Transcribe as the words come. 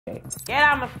Get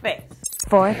out of my face.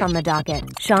 Fourth on the docket,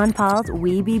 Sean Paul's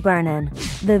We Be Burnin'.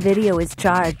 The video is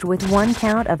charged with 1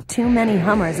 count of too many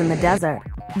Hummers in the desert.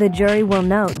 The jury will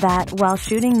note that while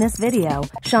shooting this video,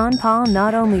 Sean Paul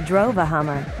not only drove a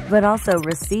Hummer, but also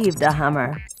received a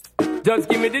Hummer. Just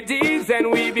give me the D's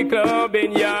and we be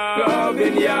clubbing, yo.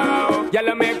 Clubbing, yo.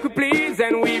 Y'all make me please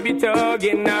and we be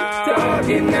tugging now.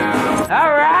 Tugging now.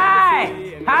 All right.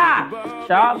 Ha!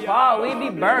 Sean Paul, we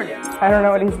be burning. I don't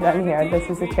know what he's done here. This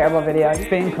is a terrible video.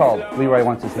 Spain called. Leroy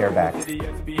wants his hair back.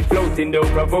 Floating, though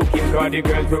provoking, cause the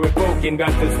girls were poking,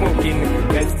 got to smoking.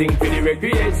 Best thing for the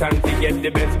recreation, to get the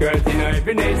best girls in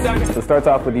every nation. So it starts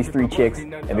off with these 3 chicks,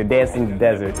 and they're dancing in the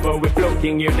desert. But we're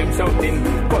floating, hear them shouting.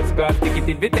 First class ticket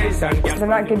invitation. They're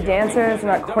not good dancers,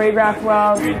 they're not choreographed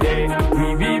well. Every day,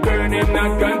 we be burning,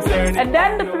 not concerned. And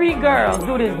then the 3 girls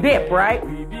do this dip, right?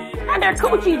 And their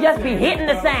coochie just be hitting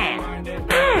the sand.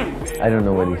 I don't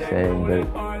know what he's saying,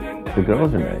 but the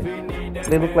girls are nice.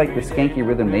 They look like the Skanky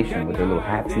Rhythm Nation with their little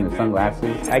hats and their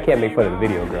sunglasses. I can't make fun of the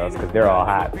video girls because they're all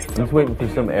hot. I'm just waiting for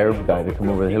some Arab guy to come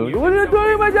over the hill and go, "What are you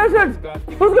doing in my desert?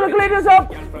 Who's gonna clean this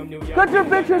up? Cut your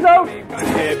pictures out!"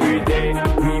 Every day,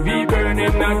 we be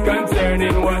burning, not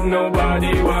concerning what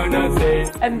nobody wanna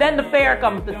say. And then the fair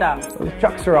comes to town. Those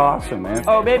trucks are awesome, man.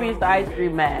 Oh, maybe it's the ice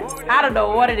cream man. I don't know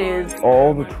what it is.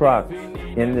 All the trucks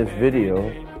in this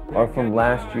video are from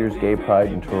last year's Gay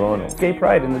Pride in Toronto. Gay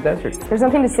Pride in the desert. There's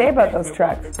nothing to say about those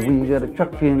trucks. We got a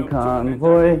trucking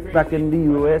convoy back in the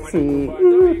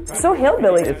USA. So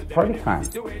hillbilly. It's party time.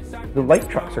 The light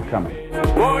trucks are coming.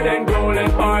 More than gold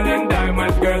and pearl and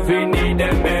diamonds, girls, we need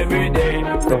them every day.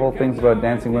 The whole thing's about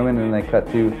dancing women, and they cut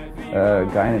to a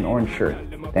guy in an orange shirt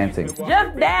dancing.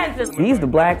 Just dancing. He's the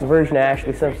black version of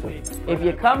Ashley Simpson. If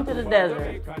you come to the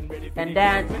desert and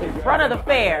dance in front of the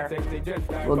fair,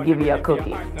 we'll give you a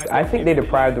cookie. I think they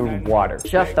deprived her of water.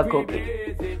 Just a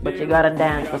cookie. But you gotta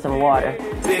dance for some water.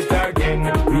 Sit again,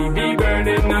 we be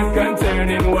burning, not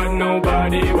concerning what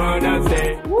nobody wanna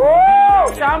say. Woo!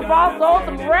 Sean Paul sold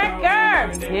some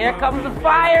records. Here comes the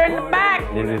fire in the back.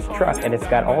 There's this truck, and it's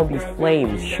got all these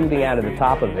flames shooting out of the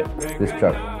top of it. This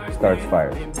truck starts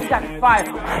fires. He got fire.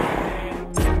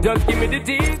 Just give me the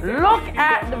D's. Look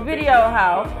at the video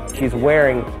house. She's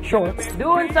wearing shorts,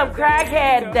 Doing some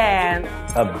crackhead dance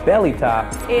a belly top,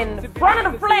 in front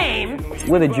of the flames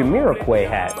with a Jamiroquai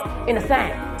hat. in the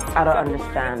sand. I don't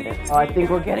understand it. Oh, I think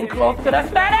we're getting close to the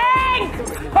setting.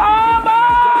 Oh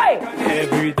boy!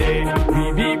 Every day,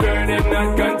 we be burning,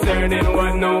 not concerning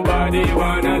what nobody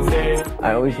wanna say.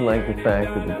 I always like the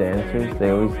fact that the dancers,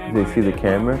 they see the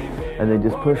camera and they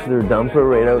just push their dumper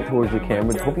right out towards the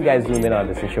camera. Hope you guys zoom in on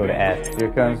this and show the ass. Here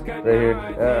it comes, right here.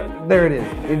 There it is.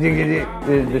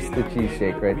 This is the cheese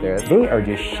shake right there. They are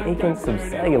just shaking some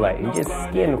cellulite and just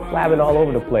skin flapping all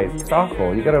over the place. It's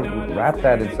awful. You gotta wrap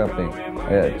that in something.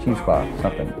 Cheesecloth,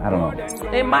 something. I don't know.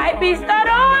 They might be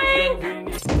stuttering.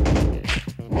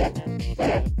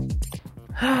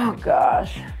 Oh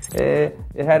gosh. It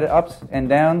had ups and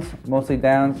downs, mostly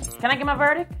downs. Can I get my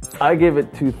verdict? I give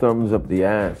it 2 thumbs up the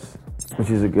ass, which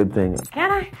is a good thing. Can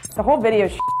I? The whole video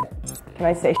is Can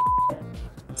I say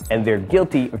And they're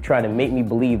guilty of trying to make me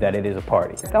believe that it is a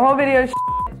party. The whole video is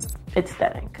It's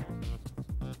stank.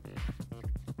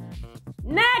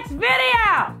 Next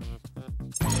video!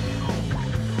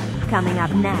 Coming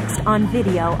up next on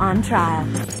Video on Trial.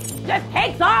 Just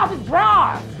takes off his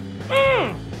drawers.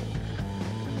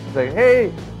 It's like,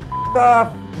 hey,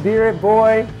 off, beer it,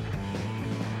 boy.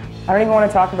 I don't even want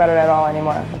to talk about it at all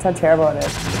anymore. That's how terrible it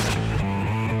is.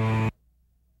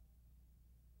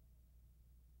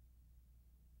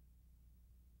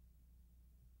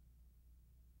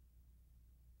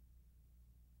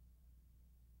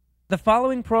 The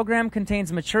following program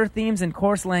contains mature themes and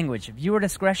coarse language. Viewer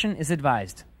discretion is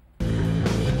advised.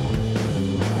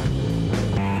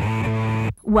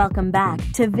 Welcome back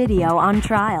to Video on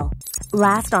Trial.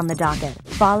 Last on the docket,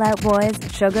 Fall Out Boy's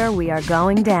Sugar We Are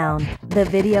Going Down. The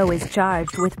video is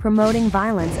charged with promoting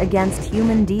violence against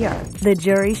human deer. The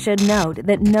jury should note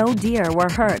that no deer were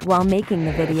hurt while making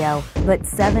the video, but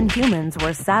 7 humans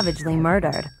were savagely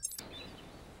murdered.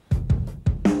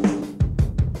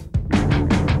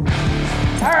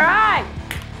 All right.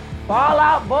 Fall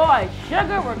Out Boy,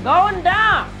 Sugar, we're going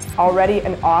down. Already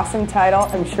an awesome title.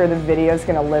 I'm sure the video's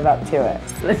gonna live up to it.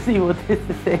 Let's see what this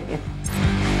is saying.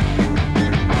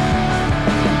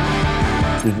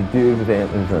 There's a dude with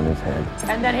antlers on his head.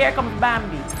 And then here comes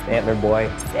Bambi. Antler boy.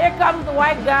 Here comes the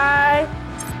white guy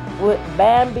with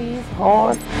Bambi's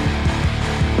horn.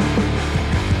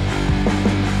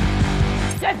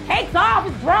 Just takes off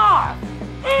his drawers.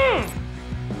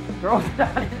 Throws it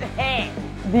on his head.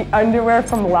 the underwear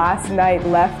from last night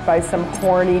left by some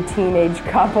horny teenage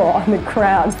couple on the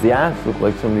ground. The ass looked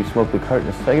like somebody smoked a carton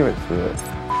of cigarettes through it.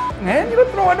 Man, you don't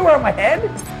throw underwear on my head.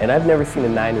 And I've never seen a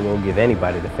 9-year-old give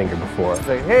anybody the finger before. It's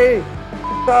like, hey,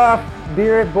 what's up,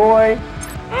 beard boy?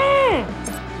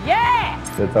 Yeah!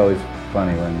 That's always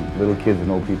funny when little kids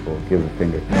and old people give a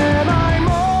finger.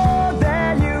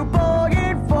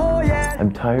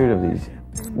 I'm tired of these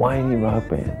whiny rock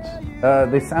bands.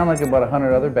 They sound like about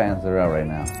 100 other bands that are out right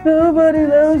now. Nobody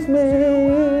loves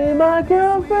me, my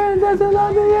girlfriend doesn't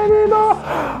love me anymore.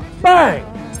 Bang!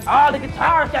 All the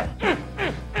guitars just,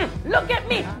 look at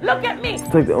me, look at me.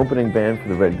 It's like the opening band for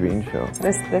the Red Green Show.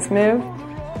 This move?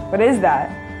 What is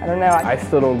that? I don't know. I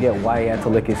still don't get why he had to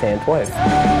lick his hand twice.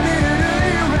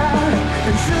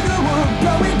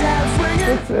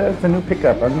 It's a new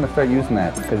pickup. I'm going to start using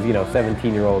that. Because, you know,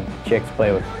 17-year-old chicks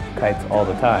play with kites all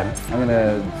the time. I'm going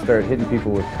to start hitting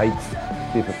people with kites,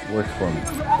 see if it works for me.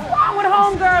 What's wrong with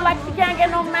homegirl like she can't get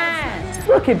no man?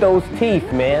 Look at those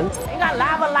teeth, man. Ain't got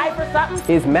lava life or something?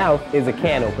 His mouth is a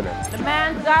can opener. The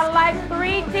man's got like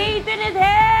 3 teeth in his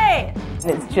head.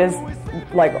 It's just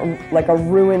like a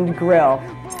ruined grill.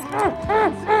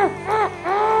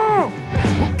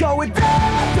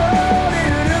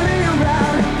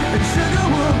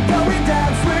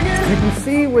 You can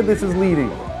see where this is leading.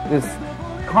 This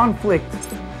conflict,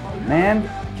 man.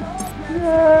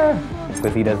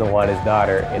 Because he doesn't want his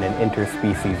daughter in an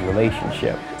interspecies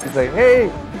relationship. It's like, hey,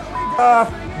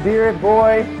 beard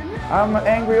boy, I'm an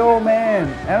angry old man,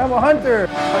 and I'm a hunter.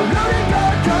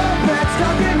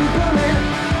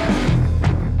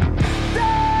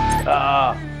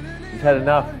 He's had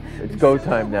enough. It's go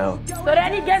time now. So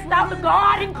then he gets out the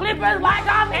garden clippers like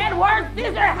I'm Edward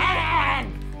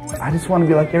Scissorhands. I just want to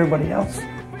be like everybody else.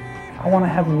 I want to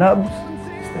have nubs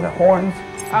instead of horns.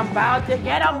 I'm about to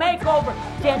get a makeover.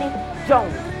 Jenny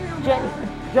Jones. Jenny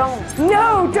Jones.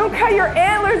 No, don't cut your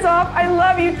antlers off. I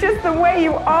love you just the way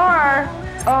you are.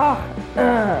 Oh.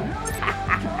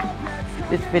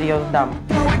 This video's dumb.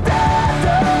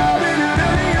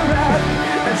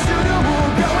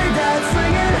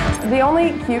 The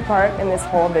only cute part in this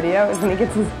whole video is when he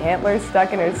gets his antlers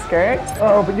stuck in her skirt.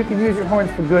 Oh, but you can use your horns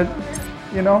for good,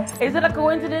 you know? Is it a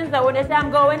coincidence that when they say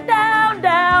I'm going down,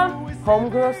 down,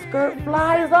 homegirl skirt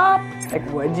flies up? Like,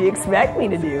 what'd you expect me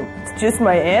to do? It's just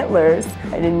my antlers.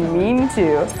 I didn't mean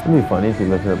to. It'd be funny if he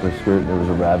lifted up her skirt and there was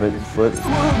a rabbit split.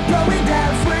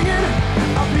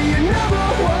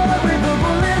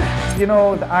 You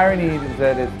know, the irony is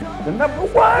that it's the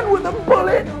 #1 with a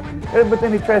bullet. But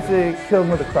then he tries to kill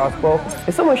him with a crossbow.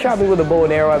 If someone shot me with a bow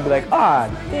and arrow, I'd be like,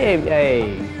 damn,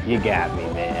 hey, you got me,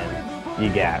 man. You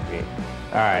got me.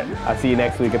 All right, I'll see you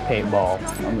next week at paintball.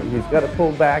 He's got to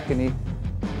pull back, and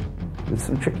there's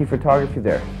some tricky photography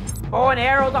there. Bow and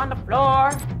arrows on the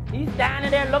floor. He's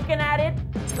standing there looking at it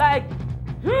like,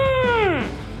 I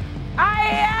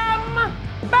am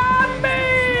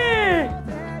Bambi!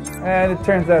 And it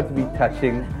turns out to be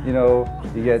touching. You know,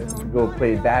 you get to go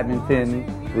play badminton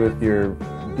with your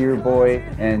dear boy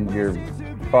and your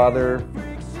father,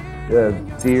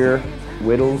 dear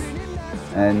Whittles,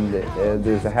 and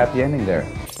there's a happy ending there.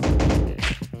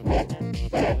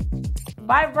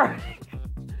 My verdict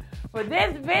for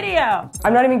this video.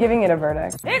 I'm not even giving it a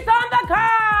verdict. It's on the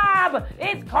cob.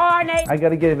 It's carnate. I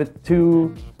gotta give it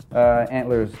 2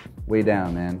 antlers way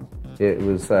down, man. It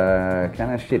was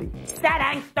kind of shitty.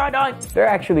 That ain't started. They're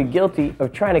actually guilty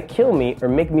of trying to kill me or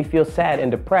make me feel sad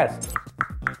and depressed.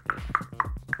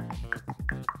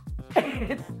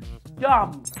 It's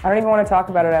dumb. I don't even want to talk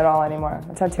about it at all anymore.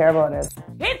 That's how terrible it is.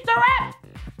 It's a wrap.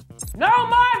 No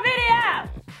more videos.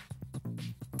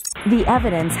 The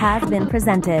evidence has been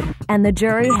presented, and the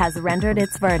jury has rendered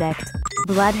its verdict.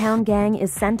 Bloodhound Gang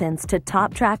is sentenced to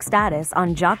top track status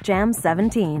on Jock Jam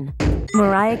 17.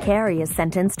 Mariah Carey is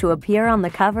sentenced to appear on the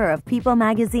cover of People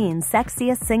magazine's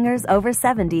Sexiest Singers Over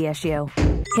 70 issue.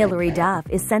 Hilary Duff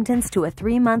is sentenced to a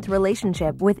 3-month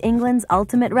relationship with England's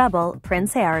ultimate rebel,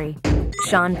 Prince Harry.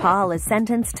 Sean Paul is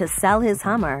sentenced to sell his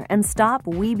Hummer and stop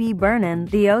We Be Burnin'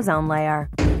 the ozone layer.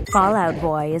 Fall Out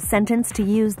Boy is sentenced to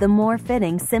use the more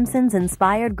fitting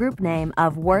Simpsons-inspired group name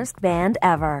of Worst Band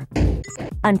Ever.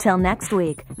 Until next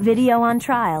week, Video on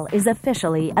Trial is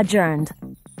officially adjourned.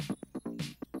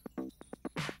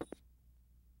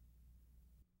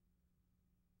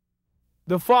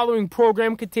 The following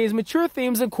program contains mature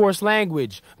themes and coarse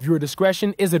language. Viewer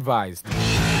discretion is advised.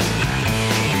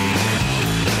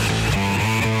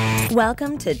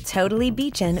 Welcome to Totally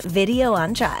Beachin' Video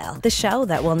on Trial, the show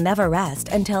that will never rest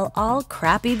until all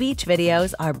crappy beach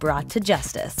videos are brought to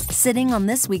justice. Sitting on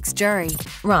this week's jury,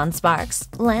 Ron Sparks,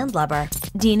 Landlubber,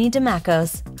 Deanie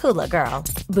DeMacos, Hula Girl,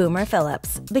 Boomer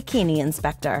Phillips, Bikini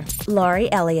Inspector,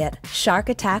 Laurie Elliott, Shark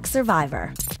Attack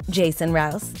Survivor, Jason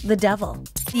Rouse, The Devil.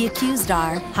 The accused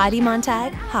are Heidi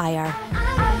Montag, Higher.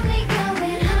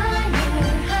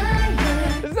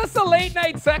 Is this a late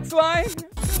night sex line?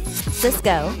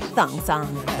 Cisco, Thong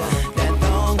Song.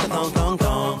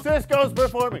 Cisco's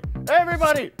performing.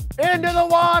 Everybody, into the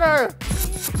water!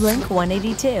 Blink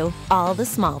 182, All the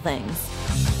Small Things.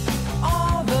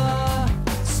 All the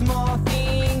small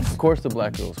things. Of course the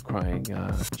black girl's crying.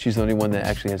 She's the only one that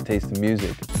actually has taste in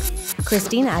music.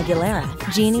 Christina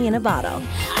Aguilera, Genie in a Bottle.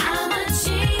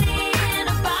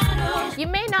 You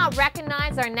may not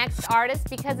recognize our next artist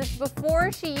because it's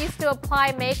before she used to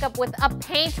apply makeup with a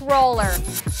paint roller.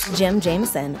 Jim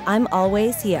Jameson, I'm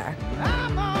Always Here.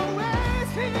 I'm always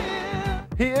here.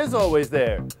 He is always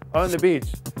there, on the beach,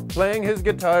 playing his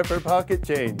guitar for pocket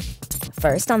change.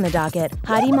 First on the docket,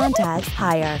 Heidi Montag,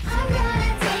 Higher.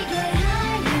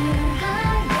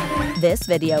 This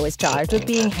video is charged with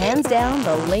being hands down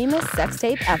the lamest sex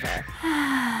tape ever.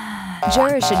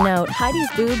 Jurors should note, Heidi's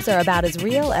boobs are about as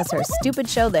real as her stupid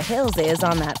show The Hills is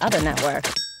on that other network.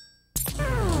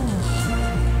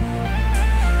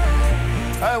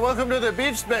 Hi, welcome to the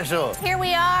beach special. Here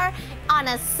we are on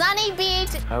a sunny beach.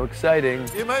 How exciting.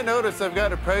 You might notice I've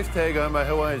got a price tag on my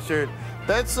Hawaiian shirt.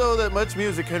 That's so that Much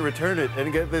Music can return it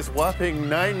and get this whopping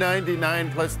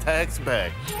 $9.99 plus tax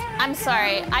back. I'm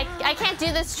sorry, I can't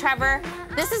do this, Trevor.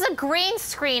 This is a green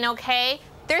screen, okay?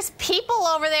 There's people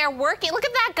over there working. Look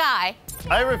at that guy.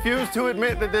 I refuse to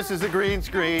admit that this is a green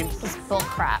screen. This is bull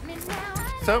crap.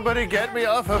 Somebody get me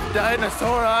off of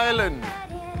Dinosaur Island.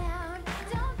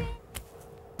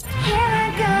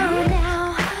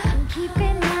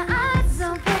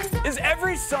 Is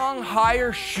every song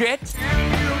higher shit?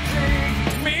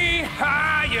 Me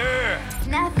higher.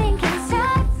 Nothing can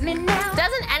stop me now.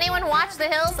 Doesn't anyone watch The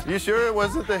Hills? You sure it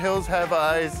wasn't The Hills Have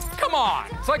Eyes? Come on.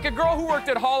 It's like a girl who worked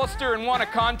at Hollister and won a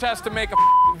contest to make a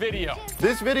video.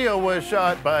 This video was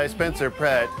shot by Spencer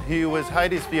Pratt. He was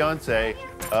Heidi's fiance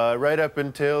right up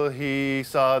until he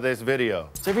saw this video.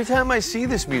 So every time I see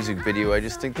this music video, I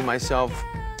just think to myself,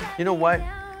 you know what?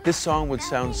 This song would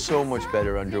sound so much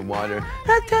better underwater.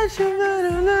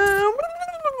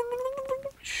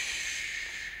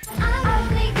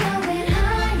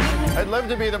 I'd love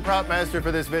to be the prop master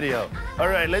for this video. All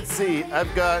right, let's see.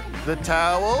 I've got the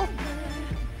towel.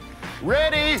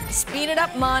 Ready? Speed it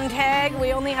up, Montag.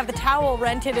 We only have the towel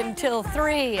rented until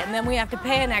 3, and then we have to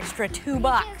pay an extra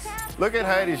 $2. Look at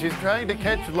Heidi. She's trying to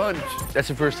catch lunch. That's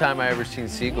the first time I ever seen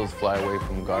seagulls fly away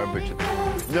from garbage.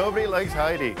 Nobody likes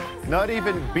Heidi. Not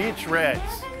even beach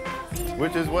rats,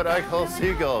 which is what I call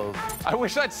seagulls. I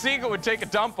wish that seagull would take a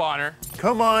dump on her.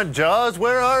 Come on, Jaws,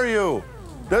 where are you?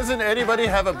 Doesn't anybody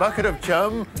have a bucket of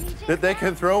chum that they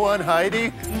can throw on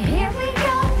Heidi? Here we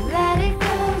go, let it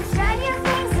go, shine your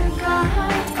things and go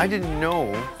home. I didn't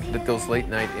know that those late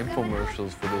night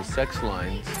infomercials for those sex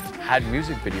lines had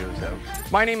music videos out.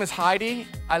 My name is Heidi.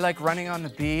 I like running on the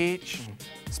beach,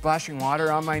 splashing water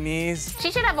on my knees.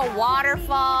 She should have a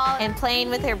waterfall and playing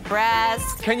with her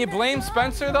breasts. Can you blame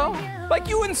Spencer, though? Like,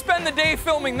 you wouldn't spend the day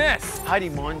filming this. Heidi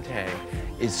Montag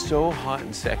is so hot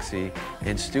and sexy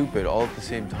and stupid all at the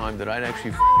same time that I'd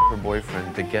actually her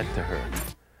boyfriend to get to her.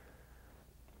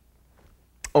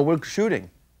 Oh, we're shooting.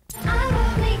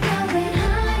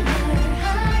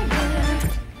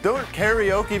 Don't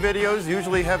karaoke videos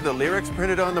usually have the lyrics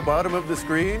printed on the bottom of the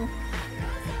screen?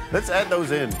 Let's add those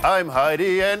in. I'm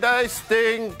Heidi and I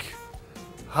stink.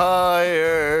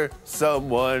 Higher.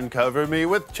 Someone cover me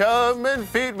with chum and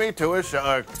feed me to a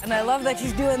shark. And I love that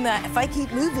she's doing that. If I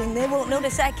keep moving, they won't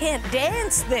notice I can't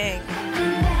dance thing.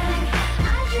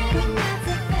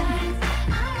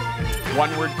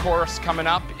 One-word chorus coming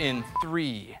up in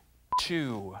 3,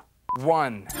 2,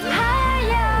 1.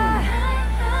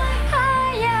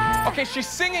 Okay, she's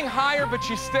singing higher, but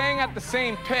she's staying at the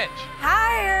same pitch.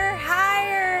 Higher,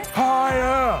 higher.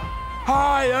 Higher,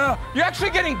 higher. You're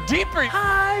actually getting deeper.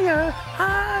 Higher,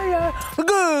 higher,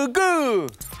 goo, goo.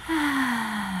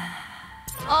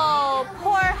 Oh,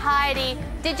 poor Heidi.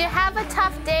 Did you have a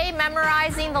tough day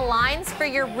memorizing the lines for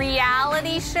your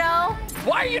reality show?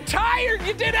 Why are you tired?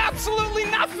 You did absolutely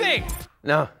nothing.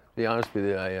 No, to be honest with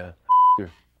you, I her.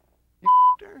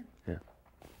 Yeah.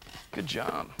 Good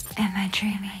job. Am I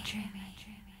dreaming?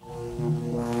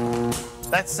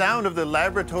 That sound of the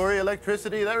laboratory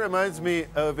electricity, that reminds me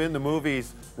of in the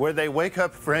movies where they wake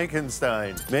up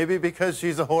Frankenstein. Maybe because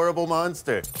she's a horrible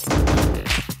monster.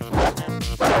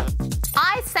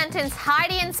 I sentence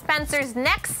Heidi and Spencer's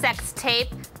next sex tape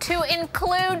to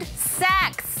include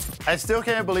sex. I still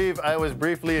can't believe I was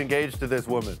briefly engaged to this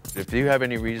woman. If you have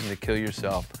any reason to kill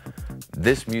yourself,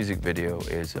 this music video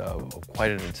is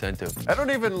quite an incentive. I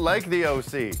don't even like the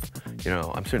OC. You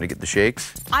know, I'm starting to get the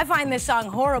shakes. I find this song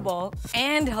horrible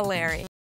and hilarious.